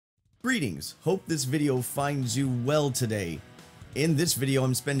Greetings, hope this video finds you well today. In this video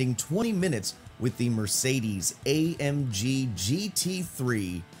I'm spending 20 minutes with the Mercedes AMG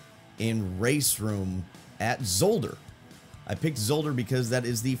GT3 in RaceRoom at Zolder. I picked Zolder because that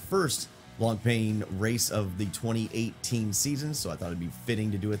is the first long-paying race of the 2018 season, so I thought it'd be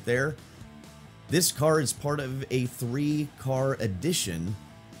fitting to do it there. This car is part of a 3-car addition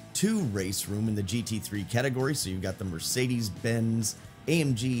to RaceRoom in the GT3 category, so you've got the Mercedes-Benz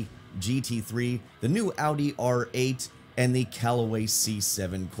AMG GT3, the new Audi R8, and the Callaway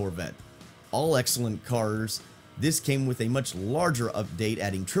C7 Corvette. All excellent cars. This came with a much larger update,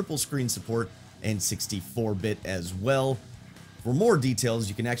 adding triple screen support and 64-bit as well. For more details,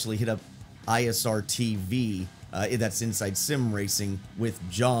 you can actually hit up ISR TV, that's Inside Sim Racing, with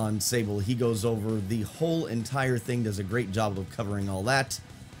John Sable. He goes over the whole entire thing, does a great job of covering all that.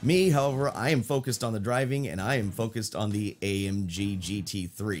 Me, however, I am focused on the driving, and I am focused on the AMG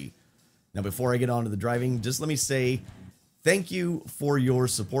GT3. Now, before I get on to the driving, just let me say thank you for your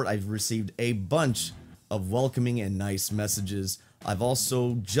support. I've received a bunch of welcoming and nice messages. I've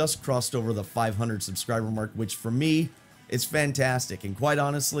also just crossed over the 500 subscriber mark, which for me is fantastic. And quite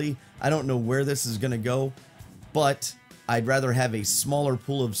honestly, I don't know where this is going to go, but I'd rather have a smaller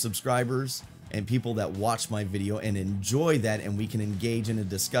pool of subscribers and people that watch my video and enjoy that, and we can engage in a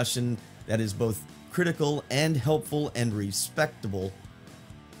discussion that is both critical and helpful and respectable,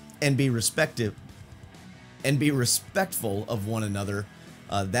 and be respectful of one another.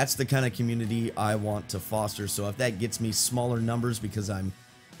 That's the kind of community I want to foster. So if that gets me smaller numbers because I'm,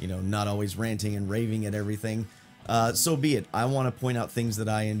 not always ranting and raving at everything, so be it. I want to point out things that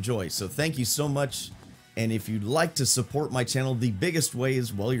I enjoy. So thank you so much. And if you'd like to support my channel, the biggest way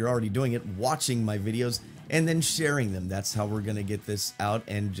is, well, you're already doing it, watching my videos and then sharing them. That's how we're going to get this out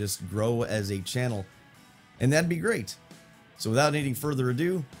and just grow as a channel. And that'd be great. So without any further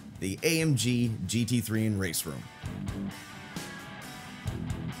ado, the AMG GT3 in RaceRoom.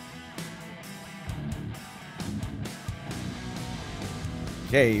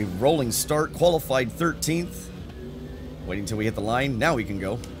 Okay, rolling start, qualified 13th. Waiting till we hit the line, now we can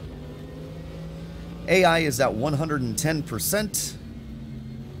go. AI is at 110%.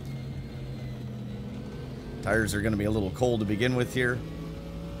 Tires are going to be a little cold to begin with here.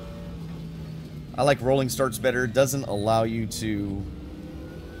 I like rolling starts better. It doesn't allow you to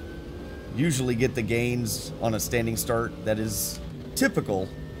usually get the gains on a standing start that is typical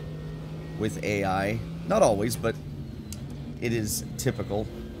with AI. Not always, but it is typical.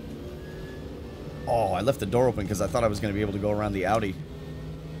 Oh, I left the door open because I thought I was going to be able to go around the Audi.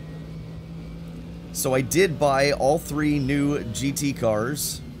 So I did buy all 3 new GT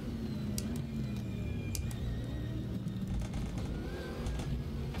cars.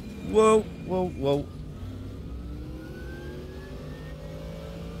 Whoa, whoa, whoa.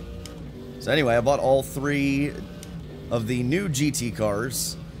 So anyway, I bought all 3 of the new GT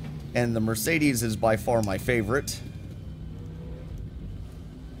cars, and the Mercedes is by far my favorite.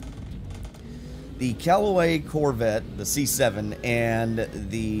 The Callaway Corvette, the C7, and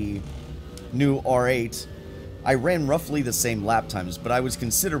the new R8, I ran roughly the same lap times, but I was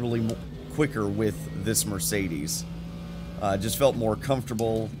considerably quicker with this Mercedes. Just felt more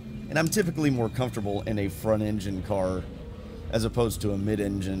comfortable, and I'm typically more comfortable in a front-engine car as opposed to a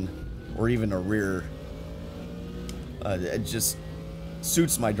mid-engine or even a rear. It just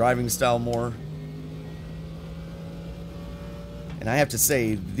suits my driving style more. And I have to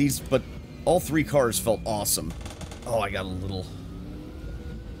say, but all 3 cars felt awesome. Oh, I got a little...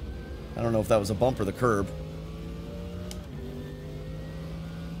 I don't know if that was a bump or the curb.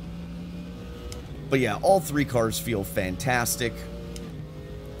 But yeah, all 3 cars feel fantastic.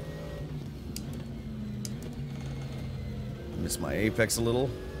 Miss my apex a little.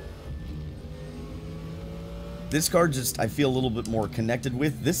 This car just, I feel a little bit more connected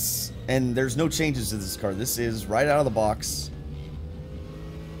with this, and there's no changes to this car. This is right out of the box.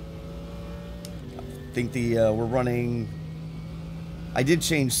 I think we're running... I did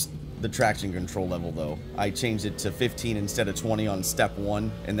change the traction control level, though. I changed it to 15 instead of 20 on step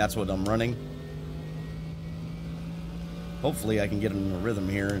 1, and that's what I'm running. Hopefully I can get in a rhythm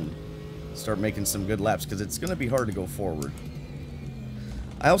here and start making some good laps, because it's going to be hard to go forward.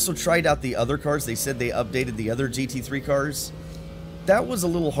 I also tried out the other cars. They said they updated the other GT3 cars. That was a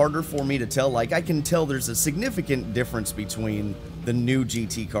little harder for me to tell. Like, I can tell there's a significant difference between the new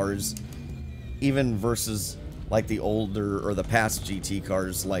GT cars, even versus like the older or the past GT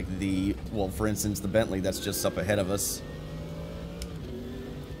cars, like the, well, for instance, the Bentley that's just up ahead of us.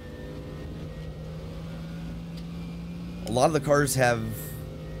 A lot of the cars have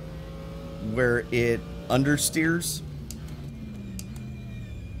where it understeers.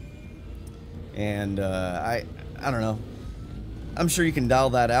 And I don't know. I'm sure you can dial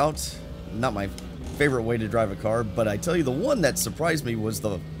that out. Not my favorite way to drive a car, but I tell you, the one that surprised me was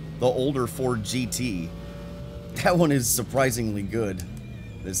the older Ford GT. That one is surprisingly good.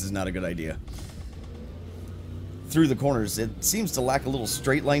 This is not a good idea. Through the corners, it seems to lack a little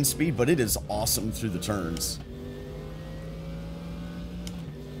straight line speed, but it is awesome through the turns.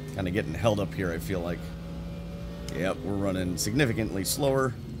 Kind of getting held up here, I feel like. Yep, we're running significantly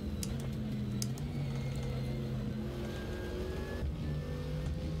slower.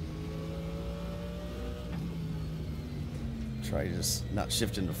 Try just not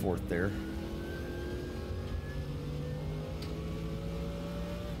shifting to fourth there.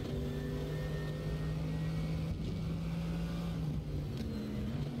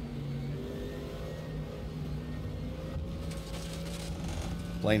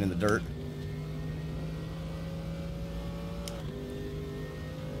 Playing in the dirt.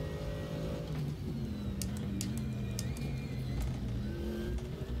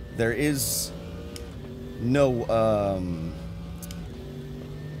 There is no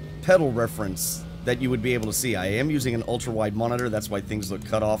pedal reference that you would be able to see. I am using an ultra-wide monitor, that's why things look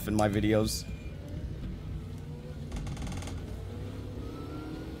cut off in my videos.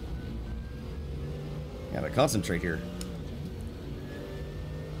 Gotta concentrate here.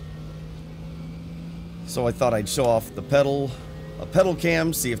 So I thought I'd show off a pedal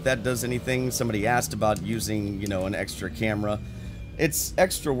cam, see if that does anything. Somebody asked about using, you know, an extra camera. It's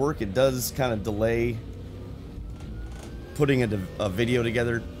extra work. It does kind of delay putting a video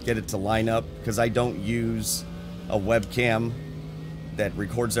together, get it to line up, because I don't use a webcam that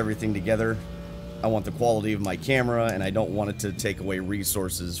records everything together. I want the quality of my camera, and I don't want it to take away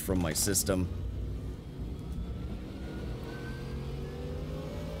resources from my system.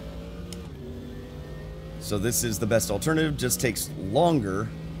 So this is the best alternative, just takes longer,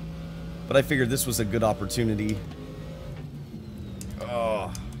 but I figured this was a good opportunity.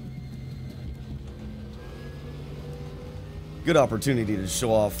 Good opportunity to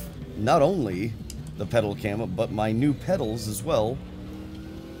show off not only the pedal cam, but my new pedals as well.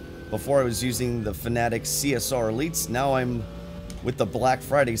 Before I was using the Fanatec CSR Elites, now I'm with the Black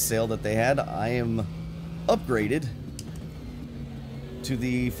Friday sale that they had, I am upgraded to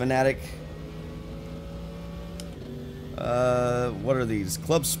the Fanatec, what are these?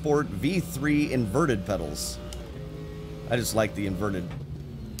 Club Sport V3 inverted pedals. I just like the inverted.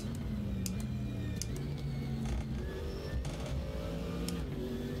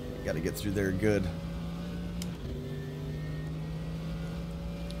 Got to get through there good.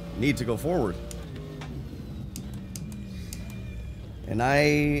 Need to go forward. And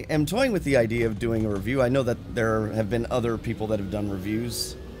I am toying with the idea of doing a review. I know that there have been other people that have done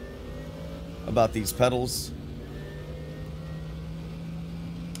reviews about these pedals.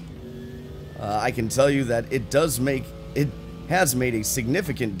 I can tell you that it has made a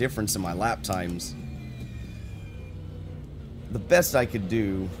significant difference in my lap times. The best I could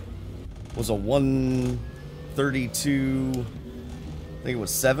do was a 132, I think it was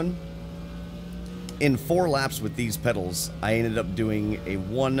 7. In 4 laps with these pedals, I ended up doing a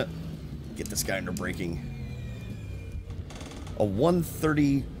get this guy under braking, a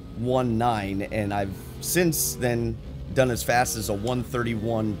 131.9, and I've since then done as fast as a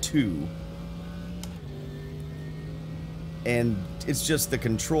 131.2. And it's just the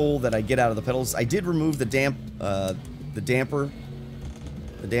control that I get out of the pedals. I did remove the dampener,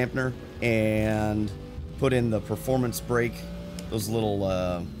 and put in the performance brake. Those little,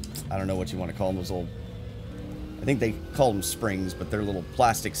 I don't know what you want to call them. Those little, I think they call them springs, but they're little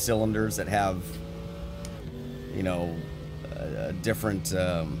plastic cylinders that have, you know, a different.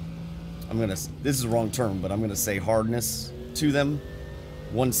 This is the wrong term, but I'm gonna say hardness to them.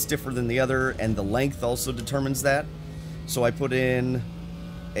 One's stiffer than the other, and the length also determines that. So I put in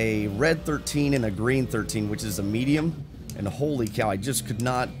a red 13 and a green 13, which is a medium, and holy cow, I just could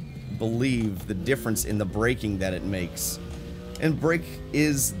not believe the difference in the braking that it makes. And brake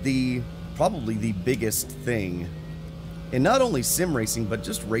is probably the biggest thing in not only sim racing, but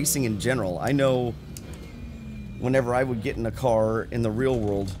just racing in general. I know whenever I would get in a car in the real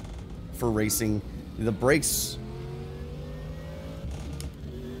world for racing, the brakes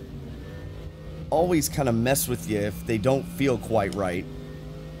always kind of mess with you if they don't feel quite right.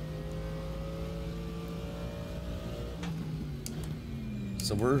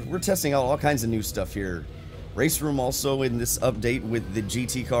 So we're testing out all kinds of new stuff here. RaceRoom also in this update with the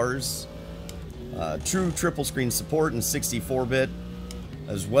GT cars. True triple screen support and 64-bit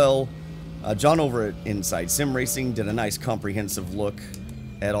as well. John over at Inside Sim Racing did a nice comprehensive look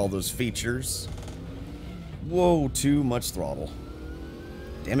at all those features. Whoa, too much throttle.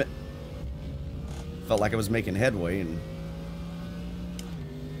 Damn it. Felt like I was making headway, and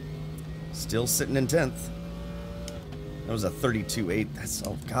still sitting in 10th. That was a 32.8. That's,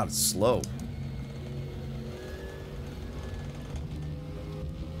 oh god, it's slow.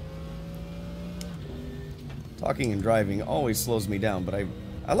 Talking and driving always slows me down, but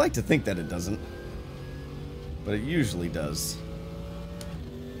I like to think that it doesn't. But it usually does.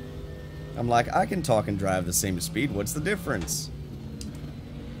 I'm like, I can talk and drive the same speed. What's the difference?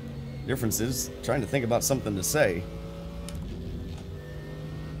 Difference is trying to think about something to say.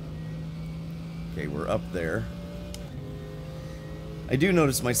 Okay, we're up there. I do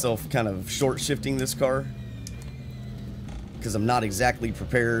notice myself kind of short shifting this car because I'm not exactly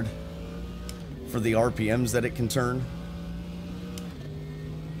prepared for the RPMs that it can turn.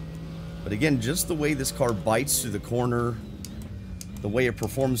 But again, just the way this car bites through the corner, the way it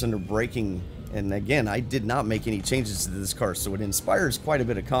performs under braking, and again, I did not make any changes to this car, so it inspires quite a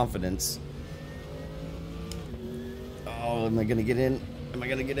bit of confidence. Oh, am I gonna get in? Am I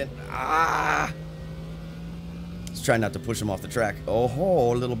gonna get in? Ah! Let's try not to push him off the track.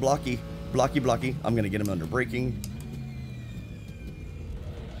 Oh, a little blocky. Blocky. I'm gonna get him under braking.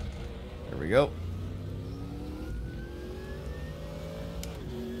 There we go.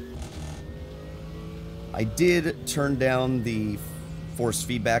 I did turn down the force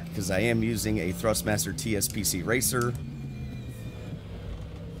feedback because I am using a Thrustmaster TSPC Racer.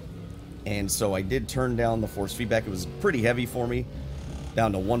 And so I did turn down the force feedback. It was pretty heavy for me,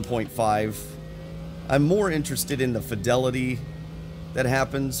 down to 1.5. I'm more interested in the fidelity that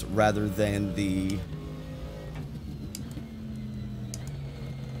happens rather than the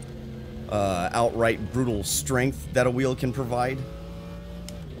outright brutal strength that a wheel can provide.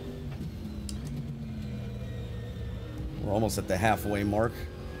 We're almost at the halfway mark.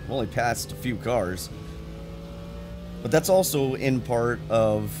 We've only passed a few cars. But that's also in part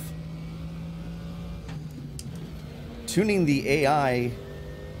of tuning the AI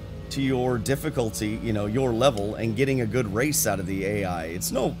to your difficulty, you know, your level, and getting a good race out of the AI.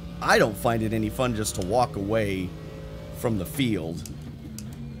 It's no, I don't find it any fun just to walk away from the field.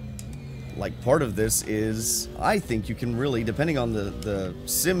 Like, part of this is, I think you can really, depending on the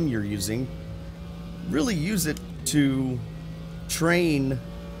sim you're using, really use it to train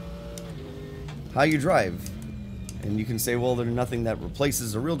how you drive. And you can say, well, there's nothing that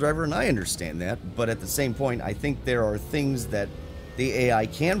replaces a real driver, and I understand that, but at the same point, I think there are things that the AI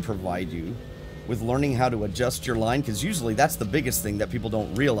can provide you with learning how to adjust your line, because usually that's the biggest thing that people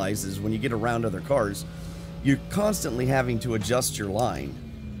don't realize is when you get around other cars, you're constantly having to adjust your line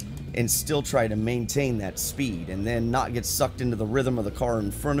and still try to maintain that speed and then not get sucked into the rhythm of the car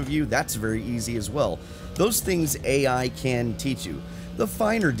in front of you. That's very easy as well. Those things AI can teach you. The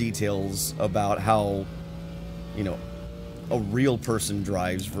finer details about how, you know, a real person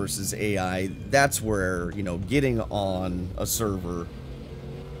drives versus AI, that's where, you know, getting on a server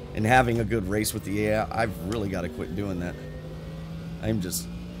and having a good race with the AI, I've really got to quit doing that. I'm just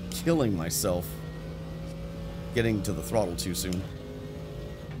killing myself getting to the throttle too soon.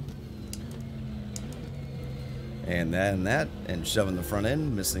 And then that, and shoving the front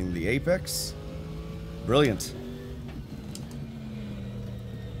end, missing the apex. Brilliant.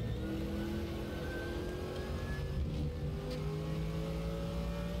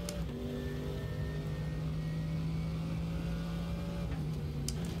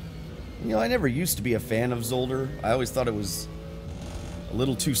 You know, I never used to be a fan of Zolder. I always thought it was a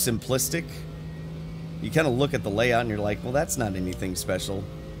little too simplistic. You kind of look at the layout and you're like, well, that's not anything special.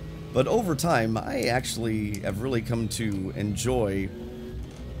 But over time, I actually have really come to enjoy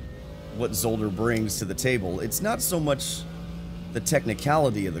what Zolder brings to the table. It's not so much the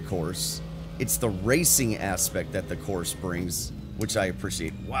technicality of the course, it's the racing aspect that the course brings, which I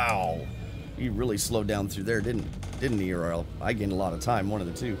appreciate. Wow, he really slowed down through there, didn't he? Or I gained a lot of time, one of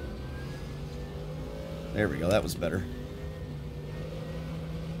the two. There we go, that was better.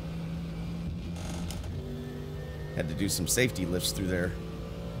 Had to do some safety lifts through there.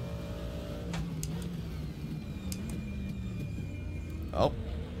 Oh,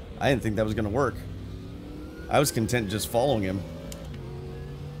 I didn't think that was going to work. I was content just following him.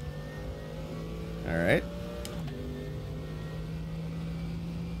 Alright.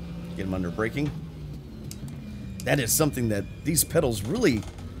 Get him under braking. That is something that these pedals really,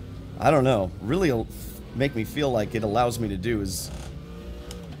 I don't know, really make me feel like it allows me to do, is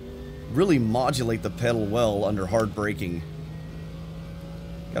really modulate the pedal well under hard braking.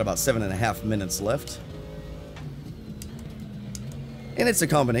 Got about 7.5 minutes left. And it's a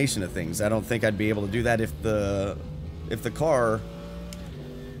combination of things. I don't think I'd be able to do that if the car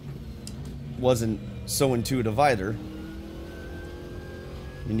wasn't so intuitive either.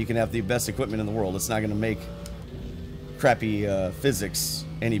 And you can have the best equipment in the world. It's not going to make crappy physics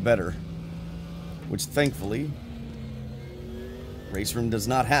any better. Which, thankfully, RaceRoom does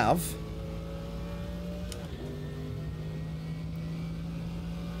not have.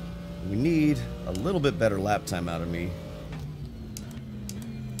 We need a little bit better lap time out of me.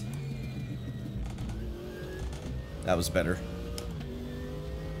 That was better.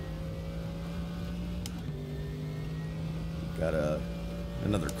 Got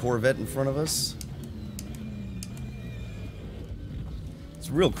another Corvette in front of us. It's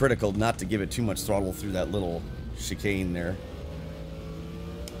real critical not to give it too much throttle through that little chicane there.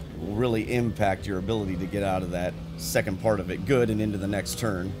 It will really impact your ability to get out of that second part of it good and into the next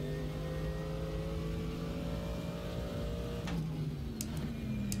turn.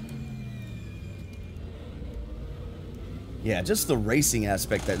 Yeah, just the racing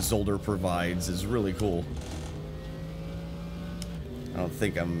aspect that Zolder provides is really cool. I don't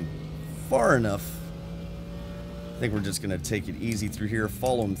think I'm far enough. I think we're just going to take it easy through here,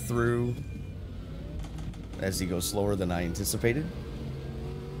 follow him through as he goes slower than I anticipated.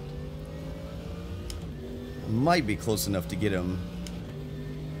 Might be close enough to get him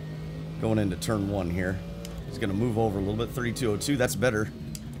going into turn 1 here. He's going to move over a little bit, 32.02, that's better.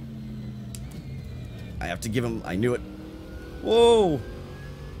 I have to give him, I knew it. Whoa!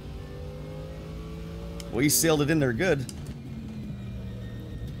 Well, he sailed it in there good.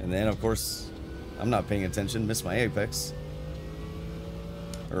 And then, of course, I'm not paying attention, missed my apex.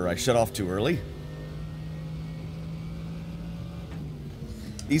 Or I shut off too early.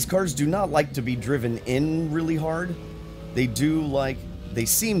 These cars do not like to be driven in really hard. They do like, they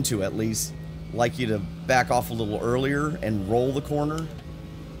seem to at least, like you to back off a little earlier and roll the corner.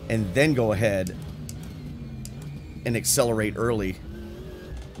 And then go ahead and accelerate early.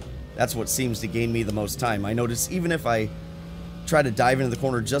 That's what seems to gain me the most time. I notice even if I try to dive into the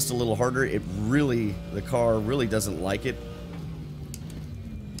corner just a little harder, it really, the car really doesn't like it.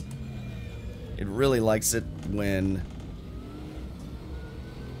 It really likes it when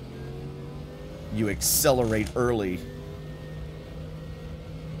you accelerate early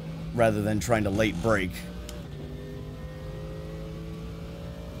rather than trying to late brake.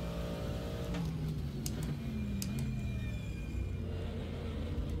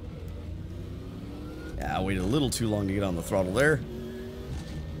 Yeah, I waited a little too long to get on the throttle there.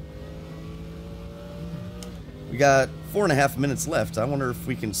 We got 4.5 minutes left. I wonder if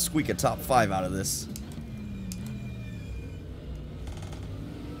we can squeak a top 5 out of this.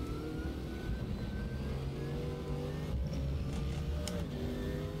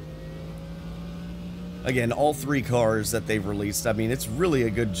 Again, all 3 cars that they've released, I mean, it's really a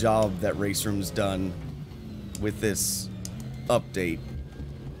good job that RaceRoom's done with this update.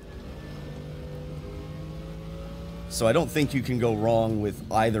 So I don't think you can go wrong with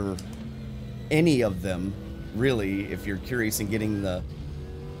either, any of them, really, if you're curious in getting the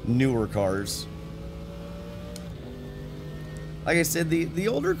newer cars. Like I said, the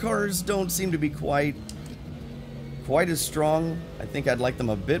older cars don't seem to be quite as strong. I think I'd like them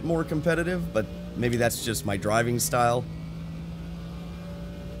a bit more competitive, but maybe that's just my driving style.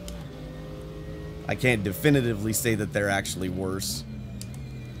 I can't definitively say that they're actually worse.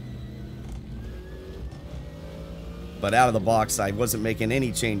 But out of the box, I wasn't making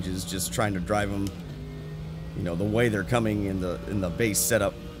any changes, just trying to drive them, you know, the way they're coming in the base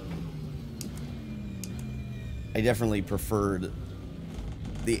setup. I definitely preferred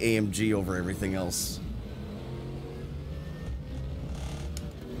the AMG over everything else.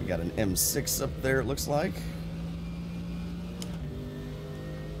 We got an M6 up there, it looks like.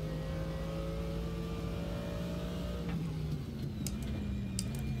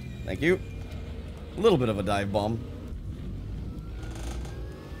 Thank you. A little bit of a dive bomb.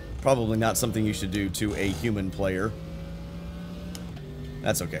 Probably not something you should do to a human player.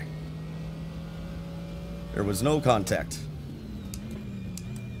 That's okay. There was no contact.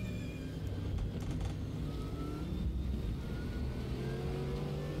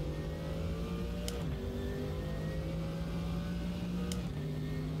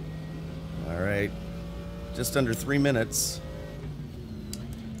 All right. Just under 3 minutes.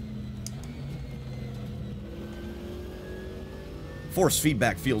 Force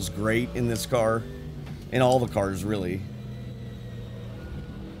feedback feels great in this car. In all the cars, really.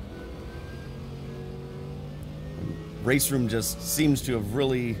 RaceRoom just seems to have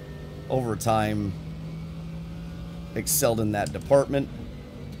really, over time, excelled in that department.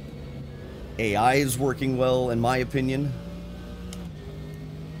 AI is working well, in my opinion.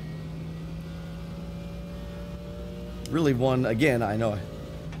 Really one, again, I know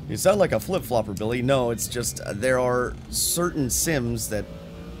you sound like a flip-flopper, Billy. No, it's just there are certain sims that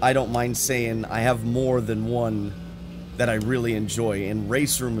I don't mind saying I have more than one that I really enjoy, and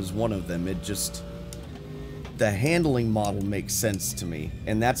RaceRoom is one of them. It just, the handling model makes sense to me,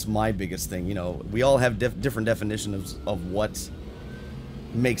 and that's my biggest thing. You know, we all have different definitions of what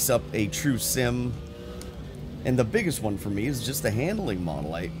makes up a true sim, and the biggest one for me is just the handling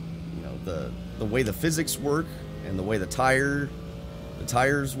model. You know, the way the physics work and the way the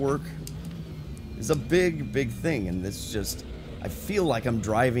tires work is a big thing, and this just, I feel like I'm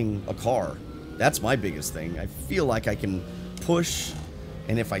driving a car. That's my biggest thing. I feel like I can push,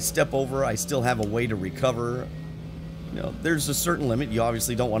 and if I step over, I still have a way to recover. You know, there's a certain limit. You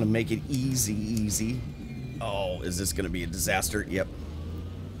obviously don't want to make it easy. Oh, is this going to be a disaster? Yep.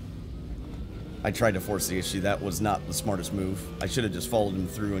 I tried to force the issue. That was not the smartest move. I should have just followed him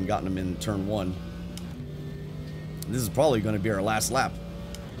through and gotten him in turn 1. This is probably going to be our last lap.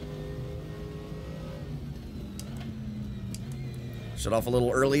 Shut off a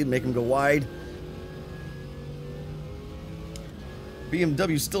little early, make him go wide.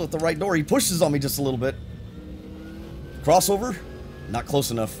 BMW's still at the right door. He pushes on me just a little bit. Crossover? Not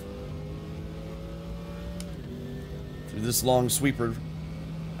close enough. Through this long sweeper.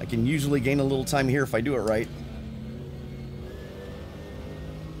 I can usually gain a little time here if I do it right.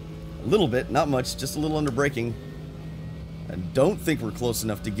 A little bit, not much, just a little under braking. I don't think we're close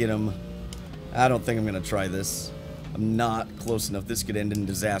enough to get him. I don't think I'm going to try this. I'm not close enough. This could end in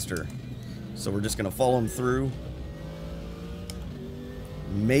disaster. So we're just going to follow him through.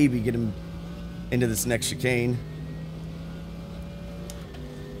 Maybe get him into this next chicane.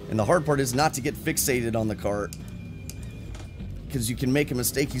 And the hard part is not to get fixated on the cart, because you can make a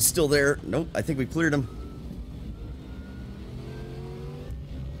mistake. He's still there. Nope, I think we cleared him.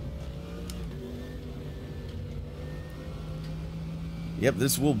 Yep,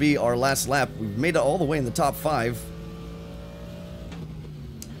 this will be our last lap. We've made it all the way in the top 5.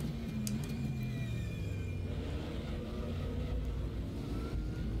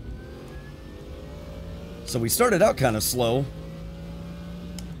 So we started out kind of slow,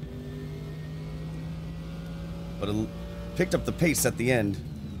 but it picked up the pace at the end.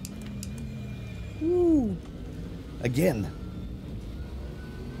 Woo. Again,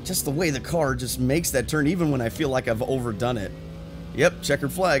 just the way the car just makes that turn, even when I feel like I've overdone it. Yep,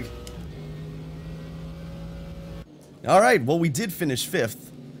 checkered flag. All right, well, we did finish 5th.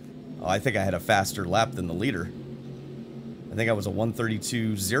 Oh, I think I had a faster lap than the leader. I think I was a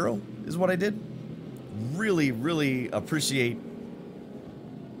 132.0 is what I did. Really appreciate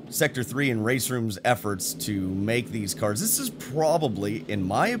Sector 3 and RaceRoom's efforts to make these cars. This is probably, in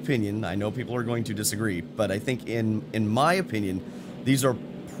my opinion, I know people are going to disagree, but I think in my opinion, these are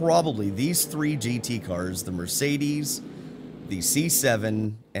probably, these 3 GT cars, the Mercedes, the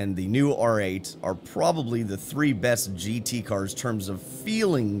C7, and the new R8, are probably the 3 best GT cars in terms of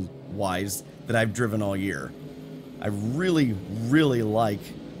feeling-wise that I've driven all year. I really like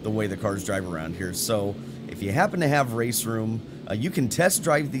the way the cars drive around here. So if you happen to have RaceRoom, you can test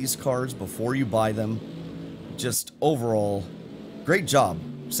drive these cars before you buy them. Just overall, great job,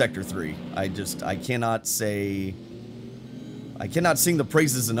 Sector 3. I cannot sing the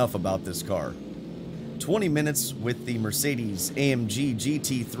praises enough about this car. 20 minutes with the Mercedes AMG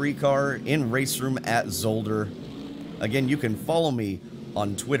GT3 car in RaceRoom at Zolder. Again, you can follow me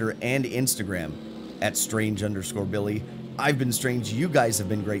on Twitter and Instagram at Strange_Billy. I've been Strange. You guys have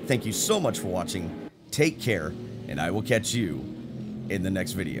been great. Thank you so much for watching. Take care, and I will catch you in the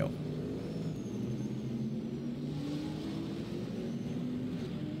next video.